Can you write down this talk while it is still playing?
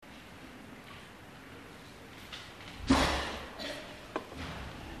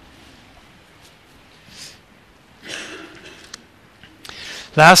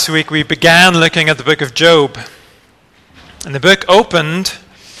Last week we began looking at the book of Job. And the book opened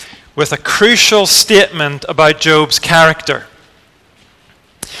with a crucial statement about Job's character.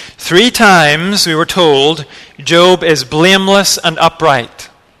 3 times we were told Job is blameless and upright.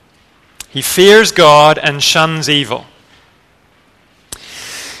 He fears God and shuns evil.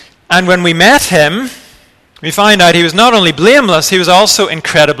 And when we met him, we found out he was not only blameless, he was also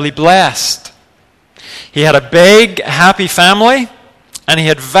incredibly blessed. He had a big, happy family, and he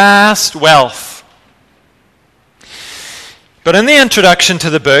had vast wealth. But in the introduction to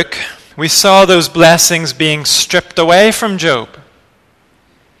the book, we saw those blessings being stripped away from Job.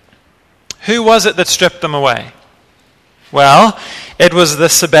 Who was it that stripped them away? Well, it was the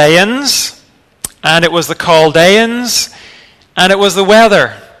Sabaeans, and it was the Chaldeans, and it was the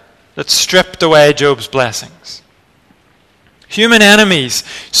weather that stripped away Job's blessings. Human enemies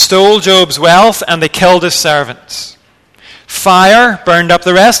stole Job's wealth, and they killed his servants. Fire burned up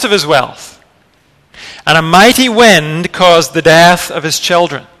the rest of his wealth, and a mighty wind caused the death of his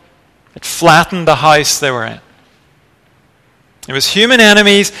children. It flattened the house they were in. It was human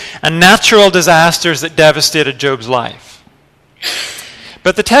enemies and natural disasters that devastated Job's life.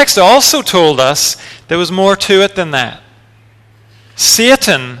 But the text also told us there was more to it than that.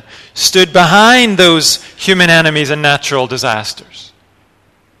 Satan stood behind those human enemies and natural disasters.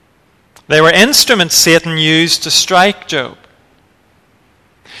 They were instruments Satan used to strike Job.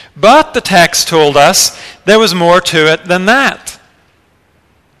 But the text told us there was more to it than that.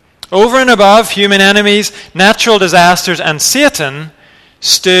 Over and above human enemies, natural disasters, and Satan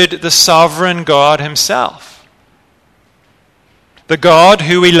stood the sovereign God himself. The God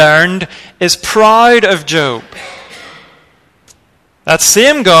who we learned is proud of Job. That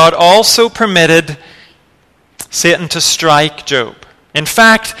same God also permitted Satan to strike Job. In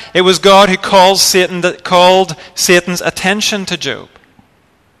fact, it was God who called Satan's attention to Job.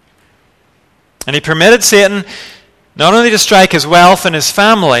 And he permitted Satan not only to strike his wealth and his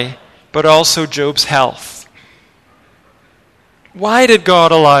family, but also Job's health. Why did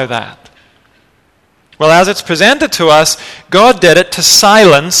God allow that? Well, as it's presented to us, God did it to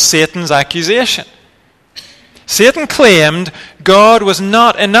silence Satan's accusation. Satan claimed God was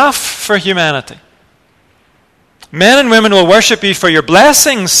not enough for humanity. Men and women will worship you for your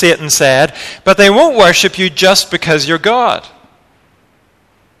blessings, Satan said, but they won't worship you just because you're God.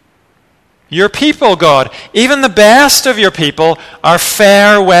 Your people, God, even the best of your people, are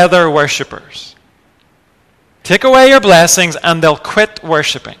fair weather worshippers. Take away your blessings and they'll quit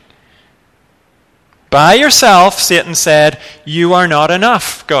worshiping. By yourself, Satan said, you are not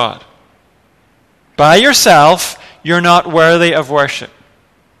enough, God. By yourself, you're not worthy of worship.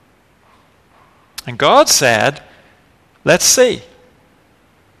 And God said, let's see.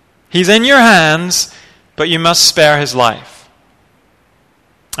 He's in your hands, but you must spare his life.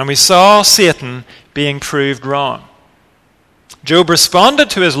 And we saw Satan being proved wrong. Job responded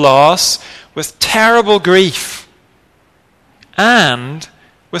to his loss with terrible grief and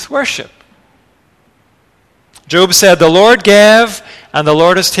with worship. Job said, the Lord gave and the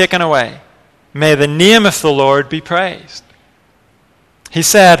Lord has taken away. May the name of the Lord be praised. He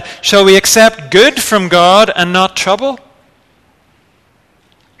said, shall we accept good from God and not trouble?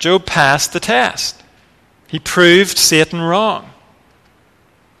 Job passed the test. He proved Satan wrong.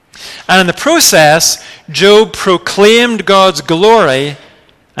 And in the process, Job proclaimed God's glory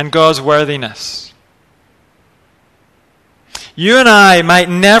and God's worthiness. You and I might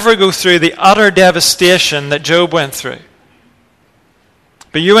never go through the utter devastation that Job went through.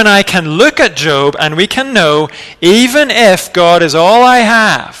 But you and I can look at Job and we can know, even if God is all I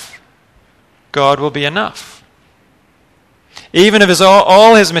have, God will be enough. Even if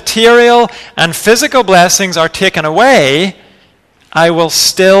all his material and physical blessings are taken away, I will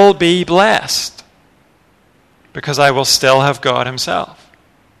still be blessed because I will still have God himself.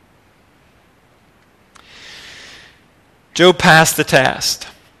 Job passed the test.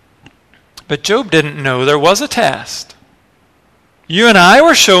 But Job didn't know there was a test. You and I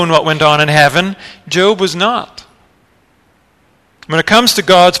were shown what went on in heaven. Job was not. When it comes to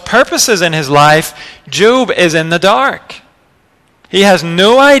God's purposes in his life, Job is in the dark. He has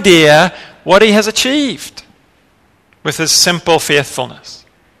no idea what he has achieved with his simple faithfulness.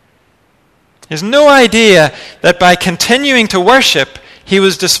 He has no idea that by continuing to worship, he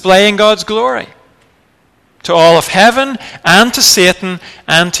was displaying God's glory to all of heaven and to Satan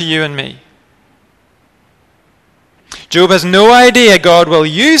and to you and me. Job has no idea God will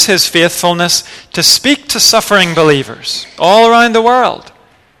use his faithfulness to speak to suffering believers all around the world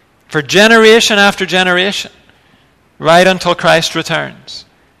for generation after generation, right until Christ returns.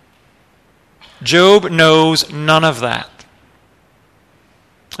 Job knows none of that.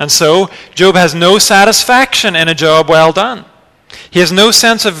 And so, Job has no satisfaction in a job well done. He has no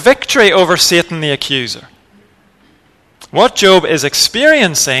sense of victory over Satan the accuser. What Job is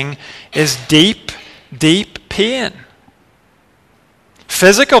experiencing is deep, deep pain.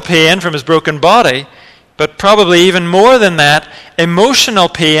 Physical pain from his broken body, but probably even more than that, emotional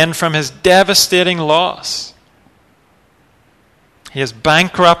pain from his devastating loss. He is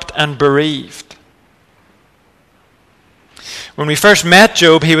bankrupt and bereaved. When we first met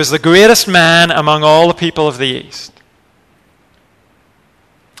Job, he was the greatest man among all the people of the East.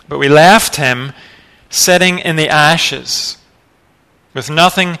 But we left him sitting in the ashes with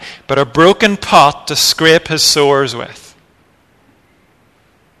nothing but a broken pot to scrape his sores with.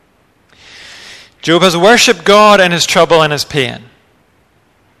 Job has worshipped God in his trouble and his pain.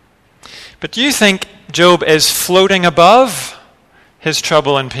 But do you think Job is floating above his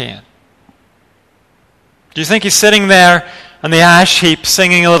trouble and pain? Do you think he's sitting there on the ash heap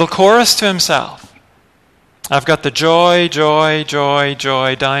singing a little chorus to himself? I've got the joy, joy, joy,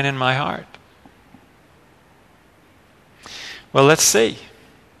 joy down in my heart. Well, let's see.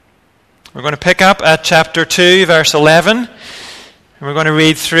 We're going to pick up at chapter 2, verse 11, and we're going to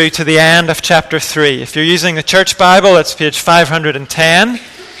read through to the end of chapter 3. If you're using the Church Bible, it's page 510,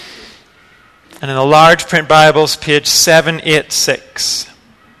 and in the large print Bibles, page 786.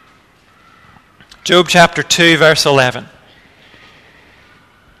 Job chapter 2, verse 11.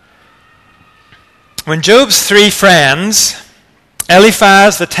 When Job's three friends,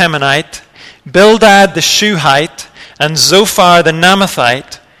 Eliphaz the Temanite, Bildad the Shuhite, and Zophar the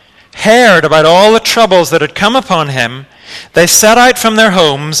Naamathite, heard about all the troubles that had come upon him, they set out from their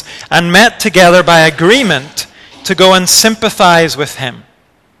homes and met together by agreement to go and sympathize with him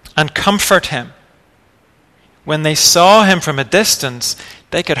and comfort him. When they saw him from a distance,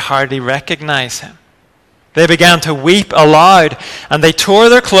 they could hardly recognize him. They began to weep aloud, and they tore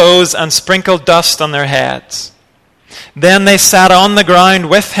their clothes and sprinkled dust on their heads. Then they sat on the ground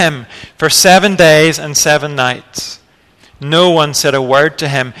with him for 7 days and 7 nights. No one said a word to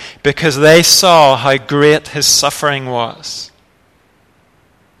him, because they saw how great his suffering was.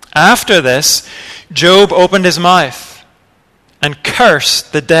 After this, Job opened his mouth and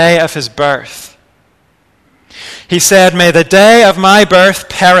cursed the day of his birth. He said, "May the day of my birth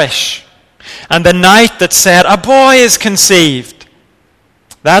perish, and the night that said, a boy is conceived.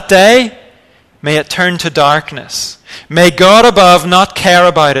 That day, may it turn to darkness. May God above not care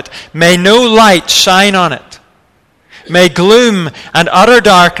about it. May no light shine on it. May gloom and utter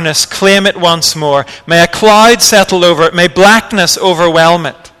darkness claim it once more. May a cloud settle over it. May blackness overwhelm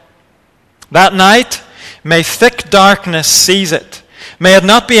it. That night, may thick darkness seize it. May it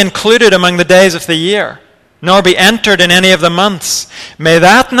not be included among the days of the year, nor be entered in any of the months. May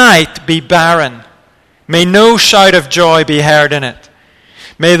that night be barren. May no shout of joy be heard in it.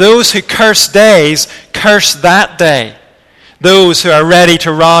 May those who curse days curse that day, those who are ready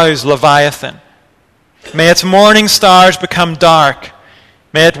to rouse Leviathan. May its morning stars become dark.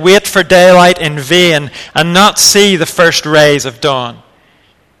 May it wait for daylight in vain and not see the first rays of dawn.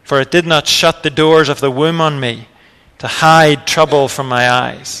 For it did not shut the doors of the womb on me to hide trouble from my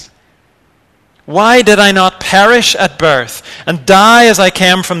eyes. Why did I not perish at birth and die as I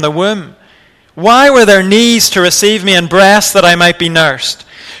came from the womb? Why were there knees to receive me and breasts that I might be nursed?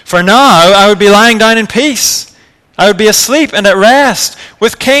 For now I would be lying down in peace. I would be asleep and at rest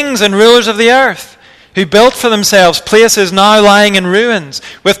with kings and rulers of the earth, who built for themselves places now lying in ruins,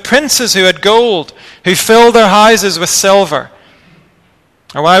 with princes who had gold, who filled their houses with silver.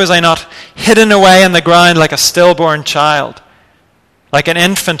 Or why was I not hidden away in the ground like a stillborn child, like an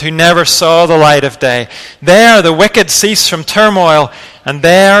infant who never saw the light of day? There the wicked cease from turmoil, and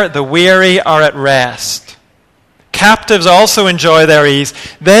there the weary are at rest. Captives also enjoy their ease.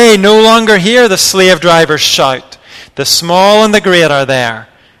 They no longer hear the slave drivers shout. The small and the great are there,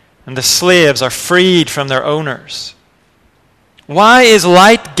 and the slaves are freed from their owners. Why is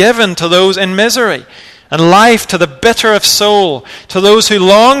light given to those in misery, and life to the bitter of soul, to those who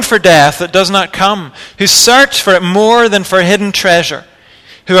long for death that does not come, who search for it more than for hidden treasure,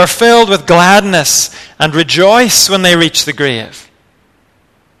 who are filled with gladness and rejoice when they reach the grave?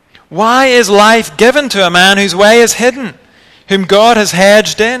 Why is life given to a man whose way is hidden, whom God has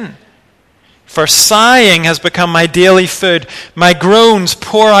hedged in? For sighing has become my daily food. My groans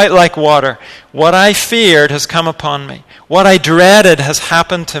pour out like water. What I feared has come upon me. What I dreaded has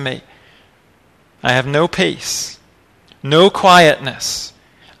happened to me. I have no peace, no quietness.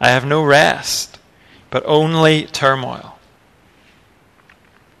 I have no rest, but only turmoil."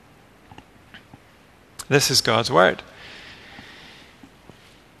 This is God's word.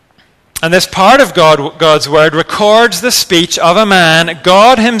 And this part of God's word records the speech of a man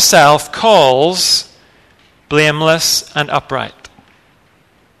God himself calls blameless and upright.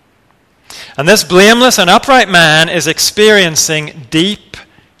 And this blameless and upright man is experiencing deep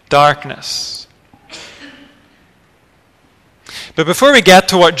darkness. But before we get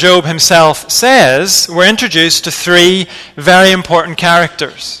to what Job himself says, we're introduced to three very important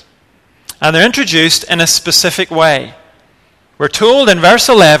characters. And they're introduced in a specific way. We're told in verse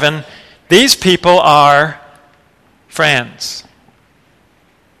 11, these people are friends.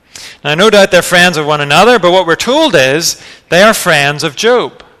 Now, no doubt they're friends of one another, but what we're told is they are friends of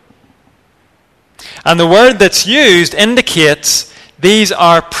Job. And the word that's used indicates these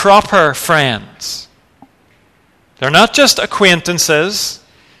are proper friends. They're not just acquaintances.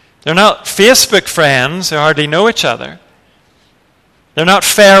 They're not Facebook friends who hardly know each other. They're not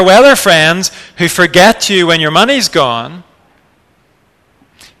fair weather friends who forget you when your money's gone.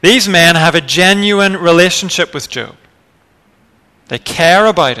 These men have a genuine relationship with Job. They care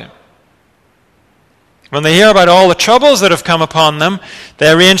about him. When they hear about all the troubles that have come upon them,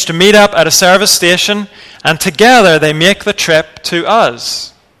 they arrange to meet up at a service station, and together they make the trip to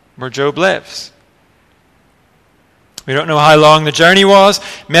Uz, where Job lives. We don't know how long the journey was.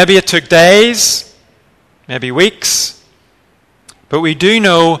 Maybe it took days, maybe weeks. But we do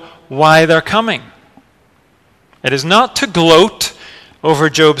know why they're coming. It is not to gloat over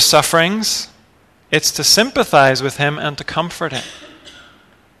Job's sufferings. It's to sympathize with him and to comfort him.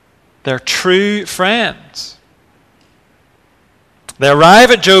 They're true friends. They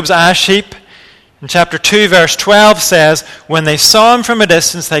arrive at Job's ash heap. In chapter 2, verse 12 says, when they saw him from a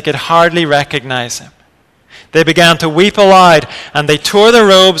distance, they could hardly recognize him. They began to weep aloud, and they tore their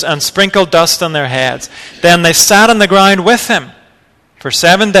robes and sprinkled dust on their heads. Then they sat on the ground with him for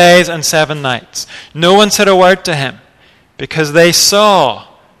 7 days and 7 nights. No one said a word to him, because they saw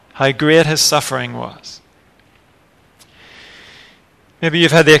how great his suffering was. Maybe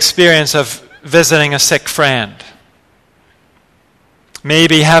you've had the experience of visiting a sick friend.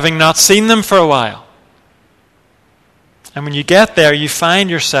 Maybe having not seen them for a while. And when you get there, you find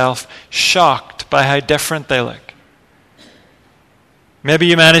yourself shocked by how different they look. Maybe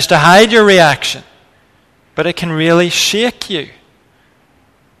you manage to hide your reaction, but it can really shake you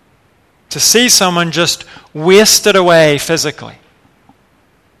to see someone just wasted away physically.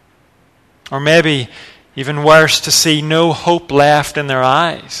 Or maybe, even worse, to see no hope left in their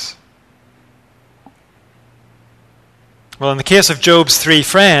eyes. Well, in the case of Job's 3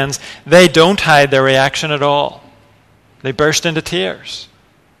 friends, they don't hide their reaction at all. They burst into tears.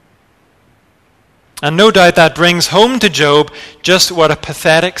 And no doubt that brings home to Job just what a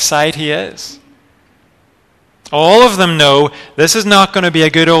pathetic sight he is. All of them know this is not going to be a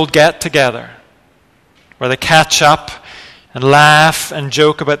good old get-together where they catch up and laugh and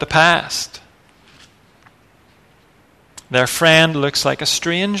joke about the past. Their friend looks like a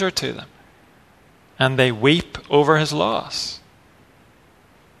stranger to them, and they weep over his loss.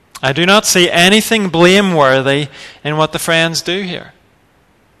 I do not see anything blameworthy in what the friends do here.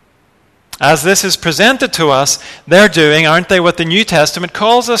 As this is presented to us, they're doing, aren't they, what the New Testament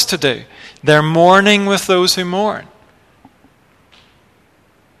calls us to do? They're mourning with those who mourn.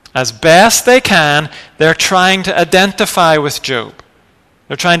 As best they can, they're trying to identify with Job.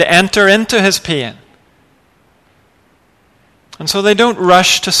 They're trying to enter into his pain. And so they don't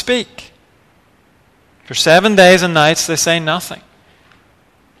rush to speak. For 7 days and nights, they say nothing.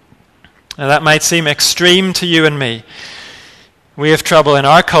 Now, that might seem extreme to you and me. We have trouble in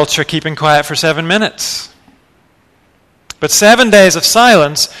our culture keeping quiet for 7 minutes. But 7 days of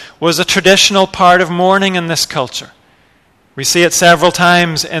silence was a traditional part of mourning in this culture. We see it several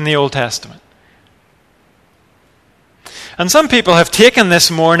times in the Old Testament. And some people have taken this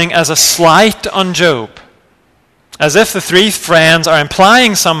mourning as a slight on Job, as if the 3 friends are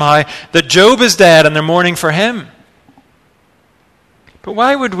implying somehow that Job is dead and they're mourning for him. But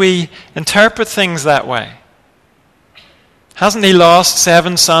why would we interpret things that way? Hasn't he lost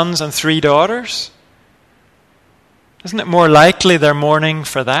 7 sons and 3 daughters? Isn't it more likely they're mourning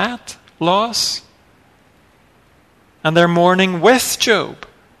for that loss? And they're mourning with Job.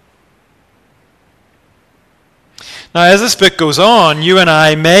 Now, as this book goes on, you and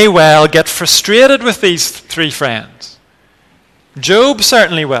I may well get frustrated with these 3 friends. Job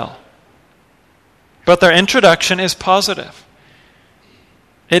certainly will. But their introduction is positive.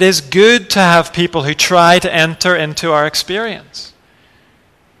 It is good to have people who try to enter into our experience.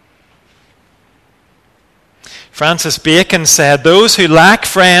 Francis Bacon said, those who lack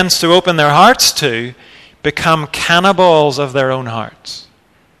friends to open their hearts to become cannibals of their own hearts.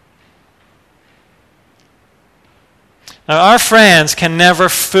 Now, our friends can never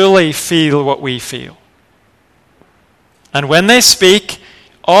fully feel what we feel. And when they speak,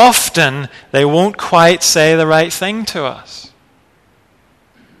 often they won't quite say the right thing to us.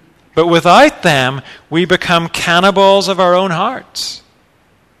 But without them, we become cannibals of our own hearts.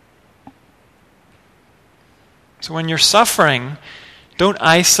 So when you're suffering, don't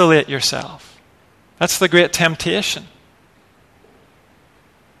isolate yourself. That's the great temptation.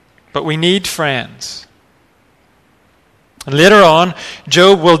 But we need friends. And later on,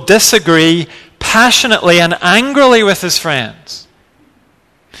 Job will disagree passionately and angrily with his friends.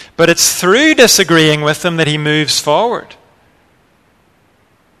 But it's through disagreeing with them that he moves forward.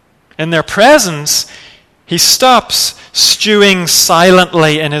 In their presence, he stops stewing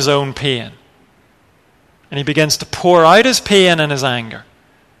silently in his own pain. And he begins to pour out his pain and his anger.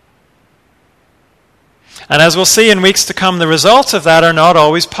 And as we'll see in weeks to come, the results of that are not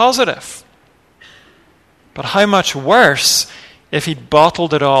always positive. But how much worse if he'd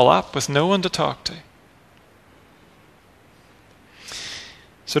bottled it all up with no one to talk to?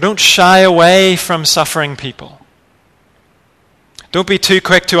 So don't shy away from suffering people. Don't be too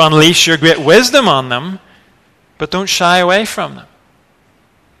quick to unleash your great wisdom on them, but don't shy away from them.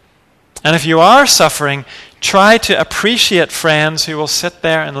 And if you are suffering, try to appreciate friends who will sit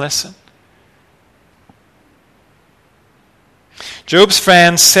there and listen. Job's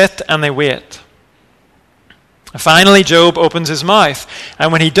friends sit and they wait. Finally, Job opens his mouth,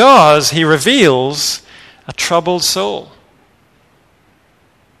 and when he does, he reveals a troubled soul.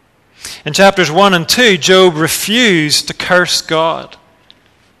 In chapters 1 and 2, Job refused to curse God.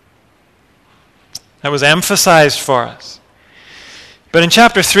 That was emphasized for us. But in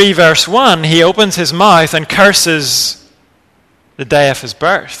chapter 3, verse 1, he opens his mouth and curses the day of his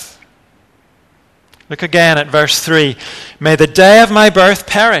birth. Look again at verse 3. May the day of my birth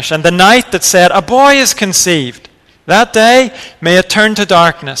perish, and the night that said, a boy is conceived. That day, may it turn to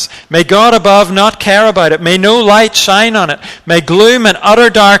darkness. May God above not care about it. May no light shine on it. May gloom and utter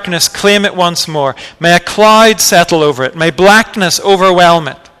darkness claim it once more. May a cloud settle over it. May blackness overwhelm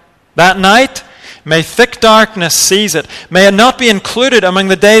it. That night, may thick darkness seize it. May it not be included among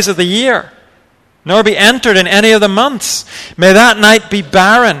the days of the year, nor be entered in any of the months. May that night be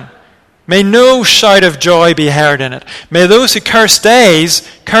barren. May no shout of joy be heard in it. May those who curse days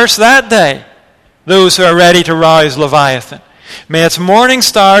curse that day, those who are ready to rouse Leviathan. May its morning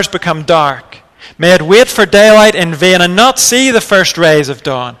stars become dark. May it wait for daylight in vain and not see the first rays of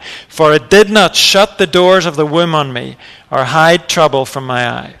dawn. For it did not shut the doors of the womb on me or hide trouble from my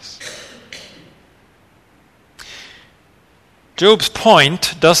eyes. Job's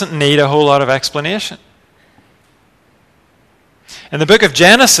point doesn't need a whole lot of explanation. In the book of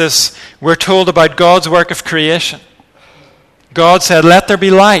Genesis, we're told about God's work of creation. God said, let there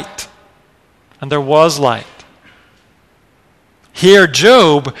be light. And there was light. Here,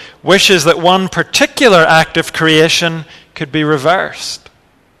 Job wishes that one particular act of creation could be reversed.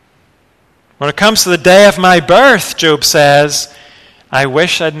 When it comes to the day of my birth, Job says, I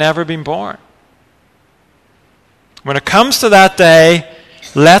wish I'd never been born. When it comes to that day,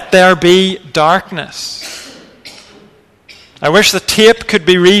 let there be darkness. I wish the tape could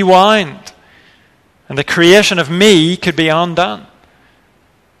be rewound and the creation of me could be undone.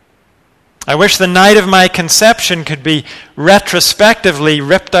 I wish the night of my conception could be retrospectively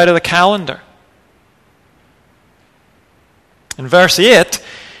ripped out of the calendar. In verse 8,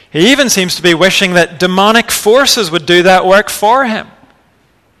 he even seems to be wishing that demonic forces would do that work for him.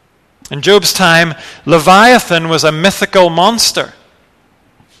 In Job's time, Leviathan was a mythical monster,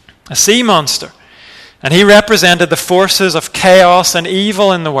 a sea monster. And he represented the forces of chaos and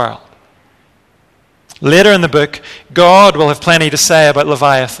evil in the world. Later in the book, God will have plenty to say about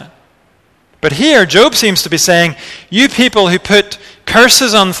Leviathan. But here, Job seems to be saying, you people who put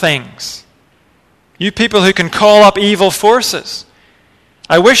curses on things, you people who can call up evil forces,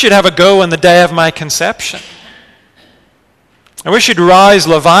 I wish you'd have a go on the day of my conception. I wish you'd rouse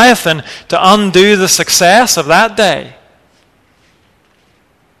Leviathan to undo the success of that day.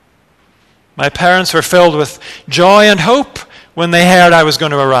 My parents were filled with joy and hope when they heard I was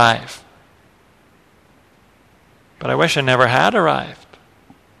going to arrive. But I wish I never had arrived.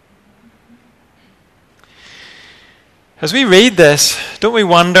 As we read this, don't we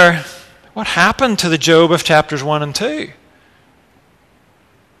wonder what happened to the Job of chapters 1 and 2?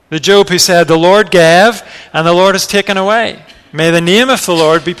 The Job who said, the Lord gave and the Lord has taken away. May the name of the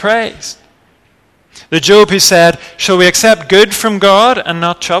Lord be praised. The Job who said, shall we accept good from God and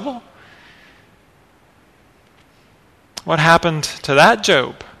not trouble? What happened to that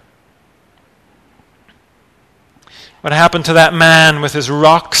Job? What happened to that man with his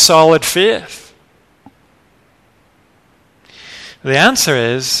rock-solid faith? The answer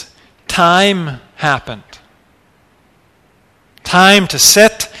is time happened. Time to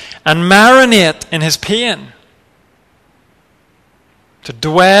sit and marinate in his pain, to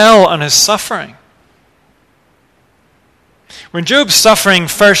dwell on his suffering. When Job's suffering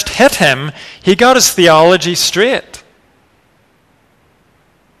first hit him, he got his theology straight.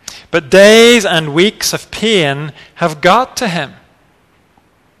 But days and weeks of pain have got to him.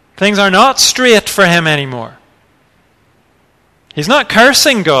 Things are not straight for him anymore. He's not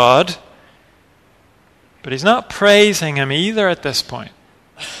cursing God, but he's not praising him either at this point.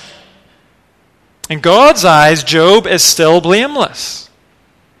 In God's eyes, Job is still blameless.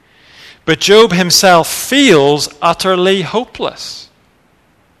 But Job himself feels utterly hopeless.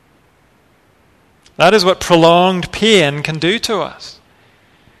 That is what prolonged pain can do to us.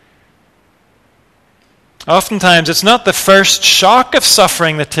 Oftentimes, it's not the first shock of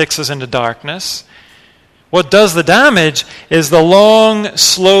suffering that takes us into darkness. What does the damage is the long,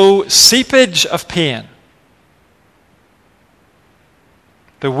 slow seepage of pain.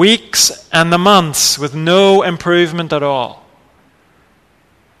 The weeks and the months with no improvement at all.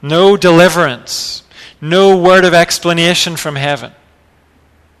 No deliverance. No word of explanation from heaven.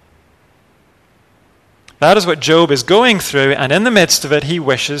 That is what Job is going through, and in the midst of it, he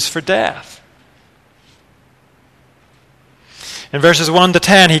wishes for death. In verses 1 to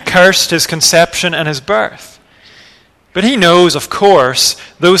 10, he cursed his conception and his birth. But he knows, of course,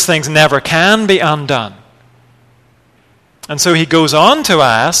 those things never can be undone. And so he goes on to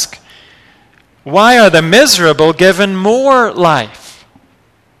ask, why are the miserable given more life?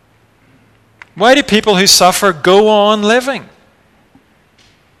 Why do people who suffer go on living?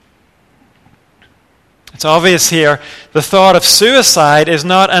 It's obvious here, the thought of suicide is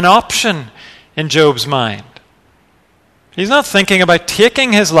not an option in Job's mind. He's not thinking about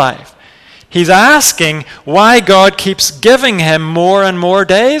taking his life. He's asking why God keeps giving him more and more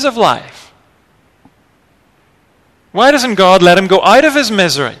days of life. Why doesn't God let him go out of his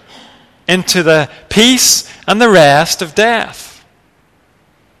misery into the peace and the rest of death?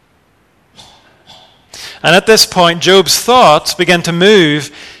 And at this point, Job's thoughts begin to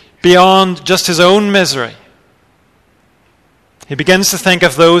move beyond just his own misery. He begins to think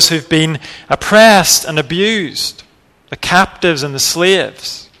of those who've been oppressed and abused, the captives and the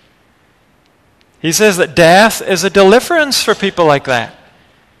slaves. He says that death is a deliverance for people like that.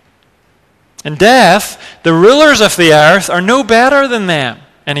 In death, the rulers of the earth are no better than them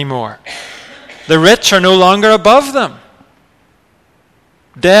anymore. The rich are no longer above them.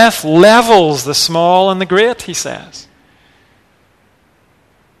 Death levels the small and the great, he says.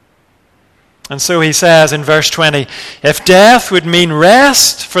 And so he says in verse 20, if death would mean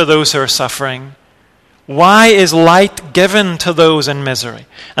rest for those who are suffering, why is light given to those in misery,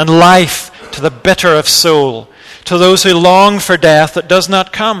 and life to the bitter of soul, to those who long for death that does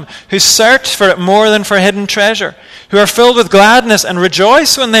not come, who search for it more than for hidden treasure, who are filled with gladness and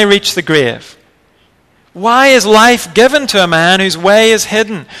rejoice when they reach the grave? Why is life given to a man whose way is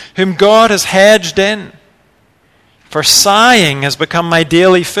hidden, whom God has hedged in? For sighing has become my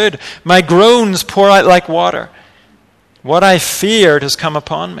daily food. My groans pour out like water. What I feared has come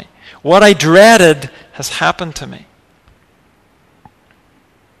upon me. What I dreaded has happened to me.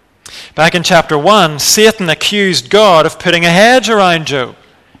 Back in chapter 1, Satan accused God of putting a hedge around Job.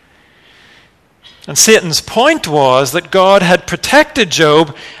 And Satan's point was that God had protected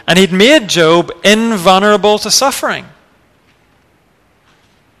Job and he'd made Job invulnerable to suffering.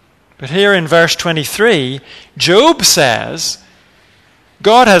 But here in verse 23, Job says,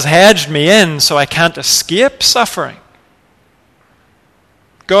 God has hedged me in so I can't escape suffering.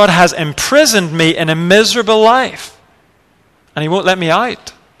 God has imprisoned me in a miserable life, and he won't let me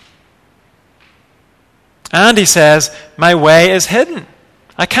out. And he says, my way is hidden.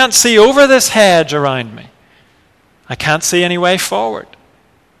 I can't see over this hedge around me. I can't see any way forward.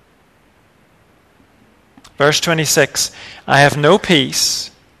 Verse 26, I have no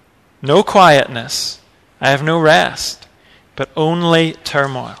peace, no quietness, I have no rest, but only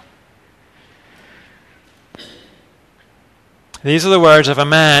turmoil. These are the words of a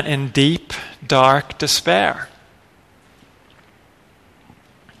man in deep, dark despair.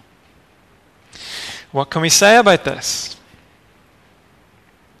 What can we say about this?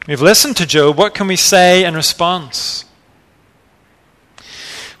 We've listened to Job. What can we say in response?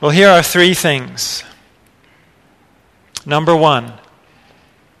 Well, here are three things. Number one,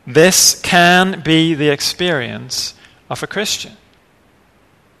 this can be the experience of a Christian.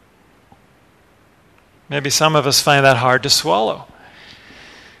 Maybe some of us find that hard to swallow.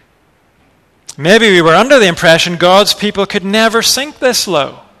 Maybe we were under the impression God's people could never sink this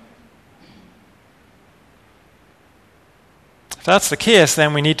low. If that's the case,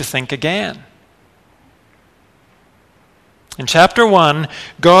 then we need to think again. In chapter 1,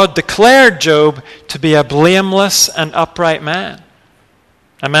 God declared Job to be a blameless and upright man,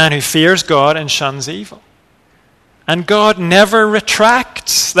 a man who fears God and shuns evil. And God never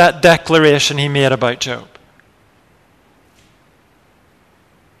retracts that declaration he made about Job.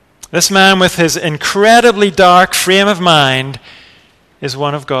 This man with his incredibly dark frame of mind is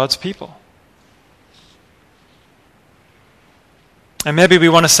one of God's people. And maybe we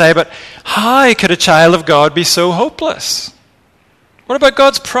want to say, but how could a child of God be so hopeless? What about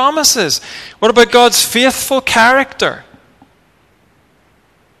God's promises? What about God's faithful character?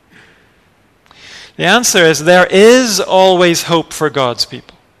 The answer is there is always hope for God's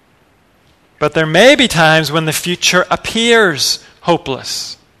people. But there may be times when the future appears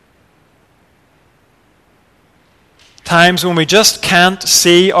hopeless. Times when we just can't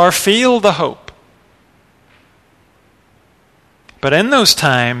see or feel the hope. But in those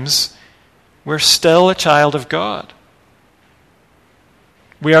times, we're still a child of God.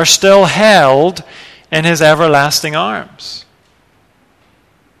 We are still held in his everlasting arms.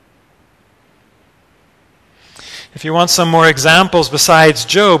 If you want some more examples besides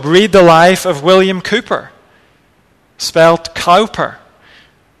Job, read the life of William Cowper, spelt Cowper,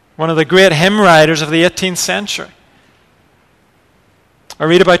 one of the great hymn writers of the 18th century. Or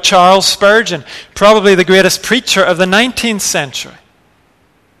read about Charles Spurgeon, probably the greatest preacher of the 19th century.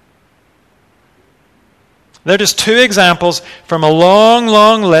 They're just two examples from a long,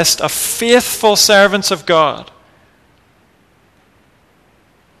 long list of faithful servants of God.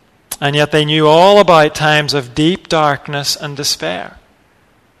 And yet they knew all about times of deep darkness and despair.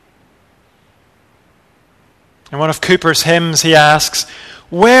 In one of Cowper's hymns, he asks,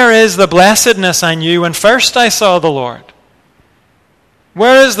 "Where is the blessedness I knew when first I saw the Lord?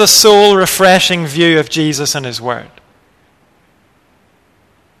 Where is the soul-refreshing view of Jesus and his word?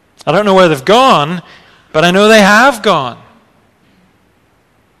 I don't know where they've gone, but I know they have gone.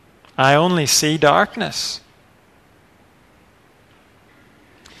 I only see darkness."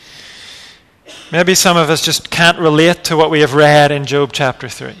 Maybe some of us just can't relate to what we have read in Job chapter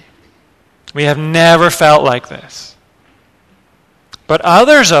 3. We have never felt like this. But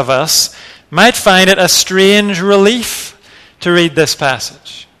others of us might find it a strange relief to read this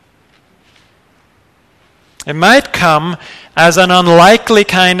passage. It might come as an unlikely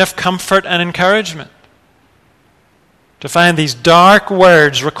kind of comfort and encouragement to find these dark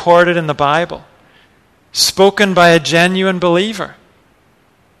words recorded in the Bible, spoken by a genuine believer.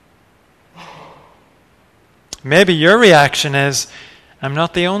 Maybe your reaction is, I'm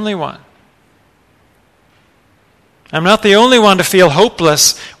not the only one. I'm not the only one to feel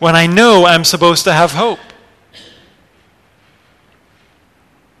hopeless when I know I'm supposed to have hope.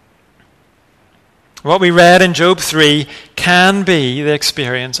 What we read in Job 3 can be the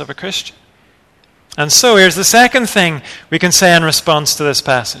experience of a Christian. And so here's the second thing we can say in response to this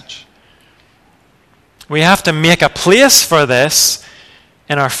passage. We have to make a place for this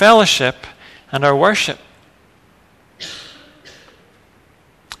in our fellowship and our worship.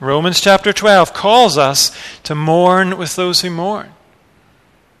 Romans chapter 12 calls us to mourn with those who mourn.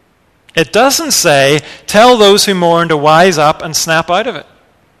 It doesn't say, tell those who mourn to wise up and snap out of it.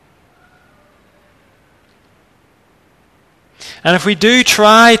 And if we do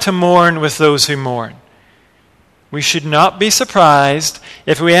try to mourn with those who mourn, we should not be surprised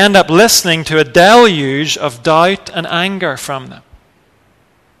if we end up listening to a deluge of doubt and anger from them.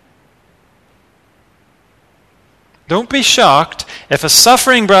 Don't be shocked if a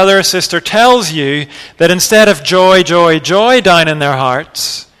suffering brother or sister tells you that instead of joy, joy, joy down in their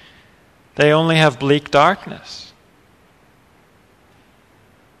hearts, they only have bleak darkness.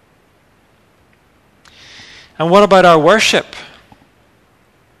 And what about our worship?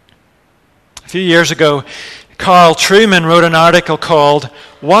 A few years ago, Carl Trueman wrote an article called,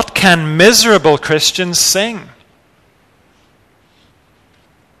 "What Can Miserable Christians Sing?"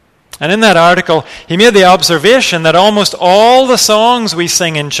 And in that article, he made the observation that almost all the songs we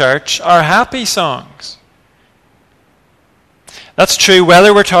sing in church are happy songs. That's true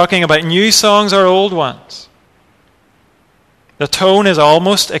whether we're talking about new songs or old ones. The tone is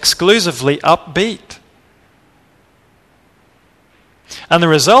almost exclusively upbeat. And the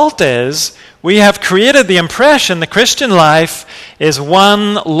result is, we have created the impression the Christian life is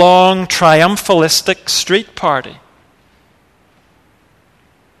one long triumphalistic street party.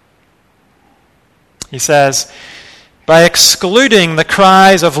 He says, by excluding the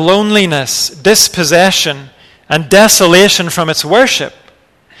cries of loneliness, dispossession, and desolation from its worship,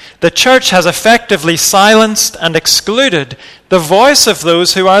 the church has effectively silenced and excluded the voice of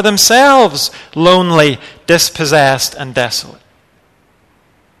those who are themselves lonely, dispossessed, and desolate.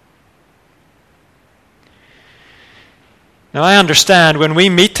 Now, I understand when we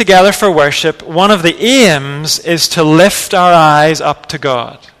meet together for worship, one of the aims is to lift our eyes up to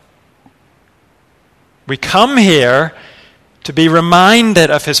God. We come here to be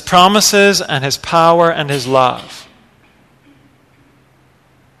reminded of His promises and His power and His love.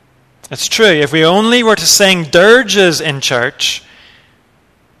 It's true, if we only were to sing dirges in church,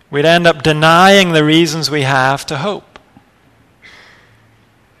 we'd end up denying the reasons we have to hope.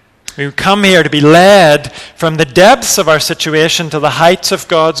 We come here to be led from the depths of our situation to the heights of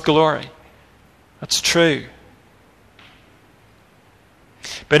God's glory. That's true.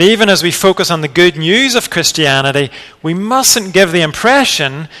 But even as we focus on the good news of Christianity, we mustn't give the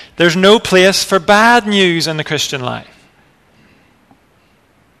impression there's no place for bad news in the Christian life.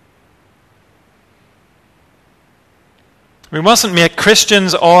 We mustn't make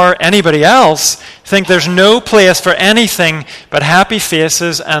Christians or anybody else think there's no place for anything but happy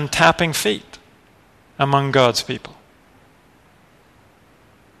faces and tapping feet among God's people.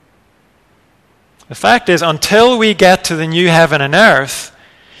 The fact is, until we get to the new heaven and earth,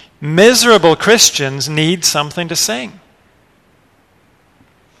 miserable Christians need something to sing.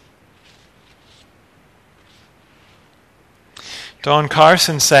 Don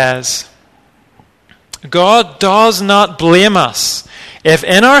Carson says, God does not blame us if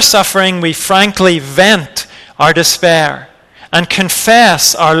in our suffering we frankly vent our despair and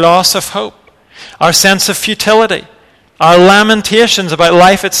confess our loss of hope, our sense of futility, our lamentations about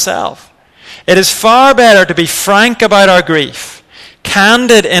life itself. It is far better to be frank about our grief,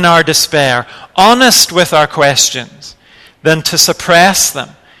 candid in our despair, honest with our questions, than to suppress them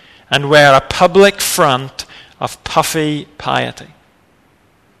and wear a public front of puffy piety.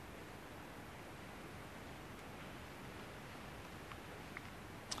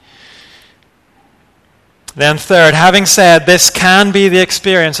 Then third, having said this can be the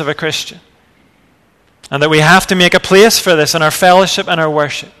experience of a Christian, and that we have to make a place for this in our fellowship and our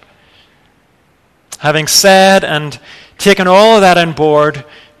worship. Having said and taken all of that on board,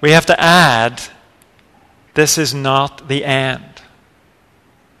 we have to add, this is not the end.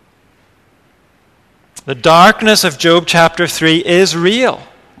 The darkness of Job chapter 3 is real,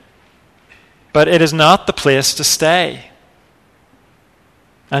 but it is not the place to stay.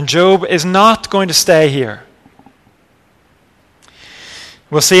 And Job is not going to stay here.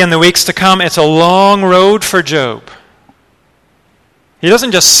 We'll see in the weeks to come, it's a long road for Job. He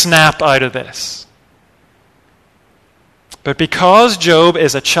doesn't just snap out of this. But because Job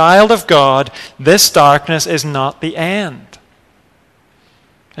is a child of God, this darkness is not the end.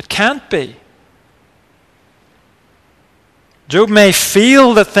 It can't be. Job may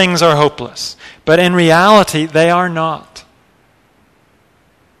feel that things are hopeless, but in reality, they are not.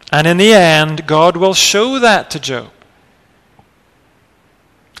 And in the end, God will show that to Job.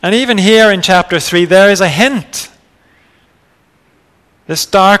 And even here in chapter 3, there is a hint. This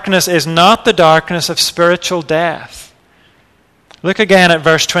darkness is not the darkness of spiritual death. Look again at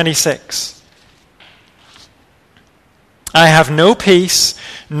verse 26. I have no peace,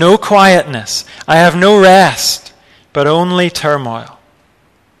 no quietness. I have no rest, but only turmoil.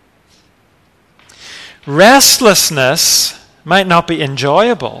 Restlessness might not be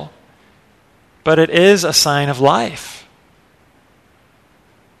enjoyable, but it is a sign of life.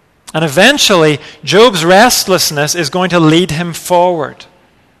 And eventually, Job's restlessness is going to lead him forward.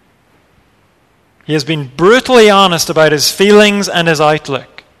 He has been brutally honest about his feelings and his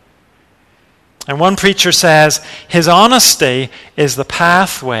outlook. And one preacher says, his honesty is the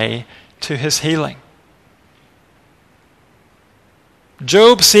pathway to his healing.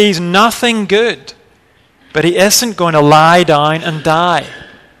 Job sees nothing good, but he isn't going to lie down and die.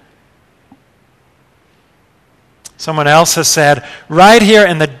 Someone else has said, right here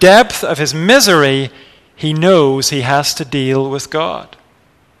in the depth of his misery, he knows he has to deal with God.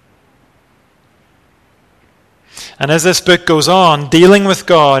 And as this book goes on, dealing with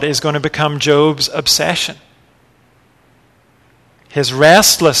God is going to become Job's obsession. His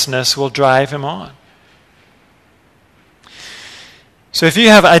restlessness will drive him on. So if you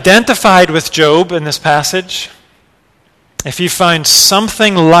have identified with Job in this passage, if you found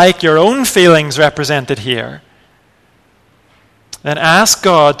something like your own feelings represented here, then ask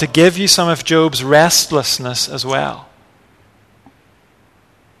God to give you some of Job's restlessness as well.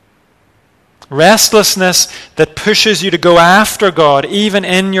 Restlessness that pushes you to go after God even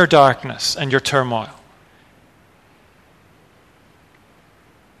in your darkness and your turmoil.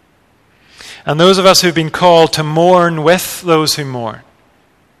 And those of us who've been called to mourn with those who mourn,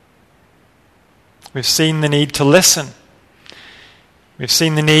 we've seen the need to listen. We've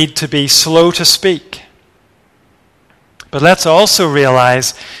seen the need to be slow to speak. But let's also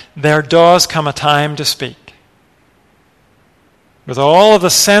realize there does come a time to speak. with all of the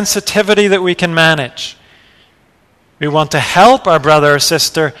sensitivity that we can manage. We want to help our brother or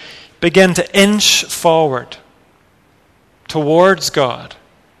sister begin to inch forward towards God.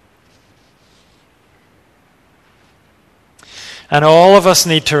 And all of us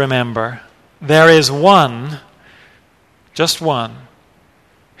need to remember there is one, just one,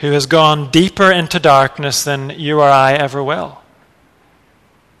 who has gone deeper into darkness than you or I ever will.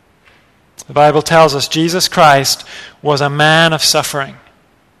 The Bible tells us Jesus Christ was a man of suffering.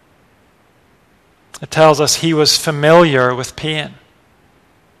 It tells us he was familiar with pain.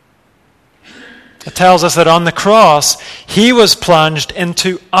 It tells us that on the cross, he was plunged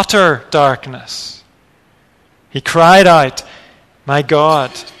into utter darkness. He cried out, my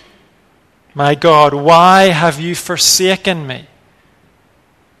God, why have you forsaken me?"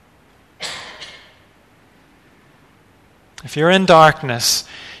 If you're in darkness,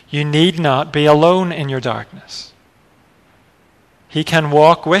 you need not be alone in your darkness. He can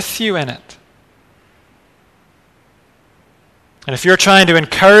walk with you in it. And if you're trying to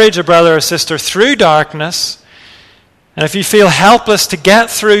encourage a brother or sister through darkness, and if you feel helpless to get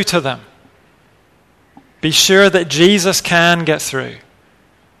through to them, be sure that Jesus can get through.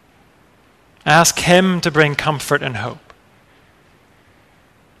 Ask him to bring comfort and hope.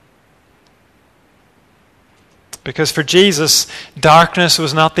 Because for Jesus, darkness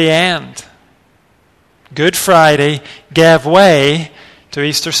was not the end. Good Friday gave way to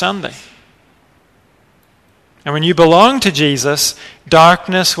Easter Sunday. And when you belong to Jesus,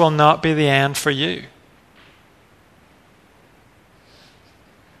 darkness will not be the end for you.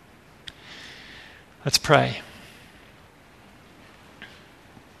 Let's pray.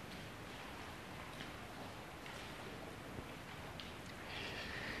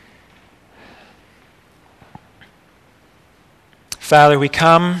 Father, we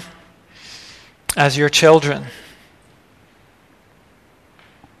come as your children.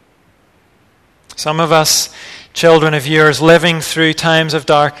 Some of us, children of yours, living through times of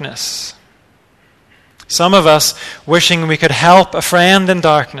darkness. Some of us wishing we could help a friend in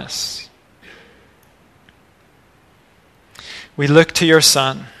darkness. We look to your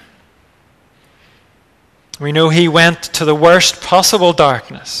Son. We know he went to the worst possible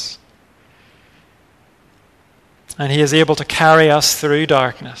darkness. And he is able to carry us through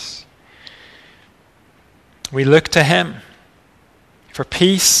darkness. We look to him for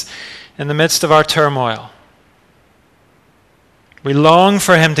peace in the midst of our turmoil. We long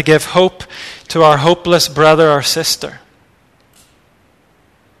for him to give hope to our hopeless brother or sister.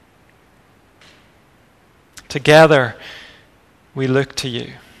 Together, we look to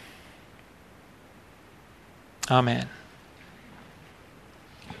you. Amen.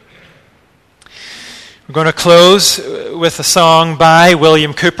 We're going to close with a song by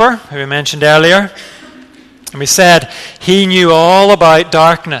William Cowper, who we mentioned earlier. And we said he knew all about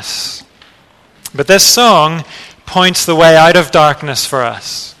darkness. But this song points the way out of darkness for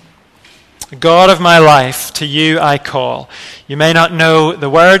us. God of my life, to you I call. You may not know the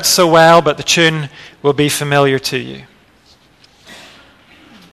words so well, but the tune will be familiar to you.